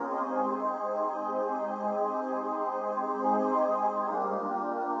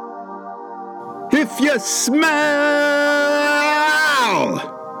If you smell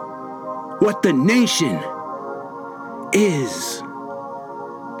what the nation is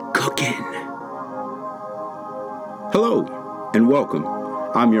cooking. Hello and welcome.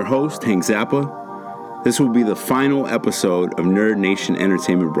 I'm your host, Hank Zappa. This will be the final episode of Nerd Nation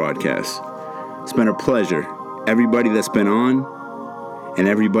Entertainment Broadcast. It's been a pleasure. Everybody that's been on and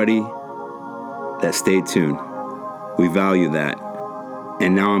everybody that stayed tuned. We value that.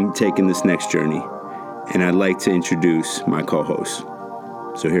 And now I'm taking this next journey, and I'd like to introduce my co-host.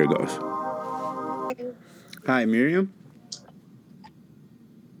 So here it goes. Hi, Miriam.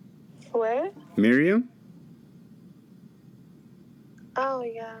 Where? Miriam? Oh,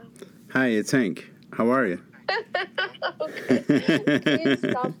 yeah. Hi, it's Hank. How are you? Okay. Can you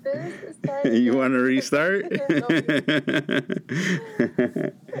stop this? You want to restart?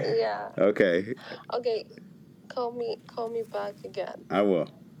 Yeah. Okay. Okay. Call me back again. I will.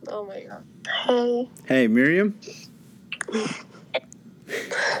 Oh my god. Hey. Hey, Miriam?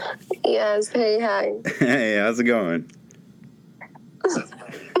 Yes, hey, hi. Hey, how's it going?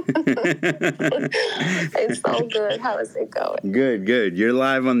 It's so good. How is it going? Good. You're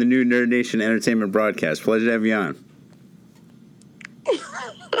live on the new Nerd Nation Entertainment Broadcast. Pleasure to have you on.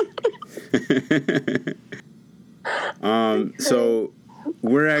 So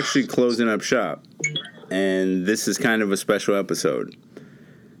we're actually closing up shop, and this is kind of a special episode.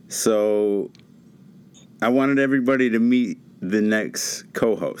 So I wanted everybody to meet the next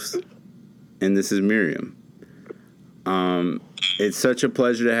co-host, and this is Miriam. It's such a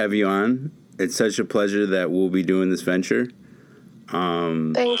pleasure to have you on. It's such a pleasure that we'll be doing this venture.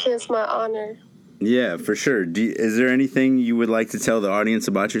 Thank you. It's my honor. Yeah, for sure. Is there anything you would like to tell the audience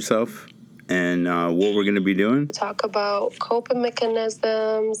about yourself and what we're going to be doing? Talk about coping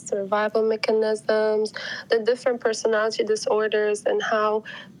mechanisms, survival mechanisms, the different personality disorders, and how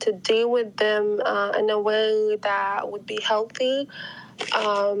to deal with them in a way that would be healthy.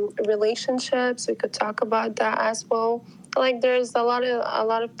 Relationships, we could talk about that as well. Like, there's a lot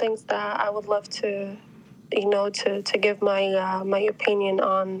of things that I would love to, to give my my opinion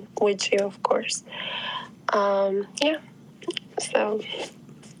on with you, of course. Yeah. So.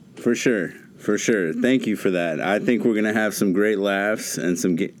 For sure. Thank you for that. I think we're gonna have some great laughs and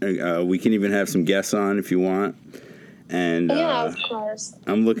some. We can even have some guests on if you want. And yeah, of course.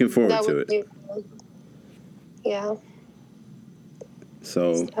 I'm looking forward to it. Yeah.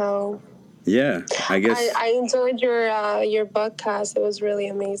 So. Yeah, I guess. I enjoyed your podcast. It was really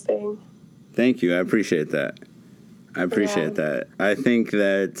amazing. Thank you. I appreciate that. I think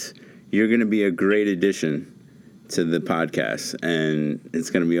that you're going to be a great addition to the podcast, and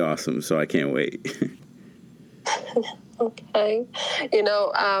it's going to be awesome. So I can't wait. Okay.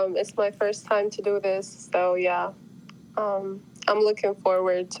 It's my first time to do this. So, yeah, I'm looking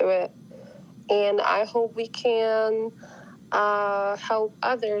forward to it. And I hope we can help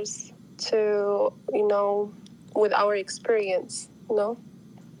others to, with our experience,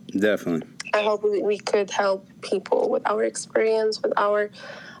 Definitely. I hope we could help people with our experience, with our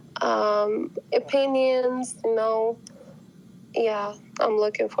opinions, Yeah, I'm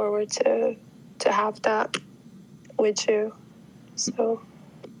looking forward to have that with you. So.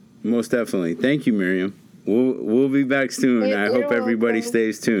 Most definitely. Thank you, Miriam. We'll be back soon. I hope everybody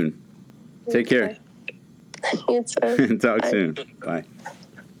stays tuned. Take care. You too. Talk soon. Bye.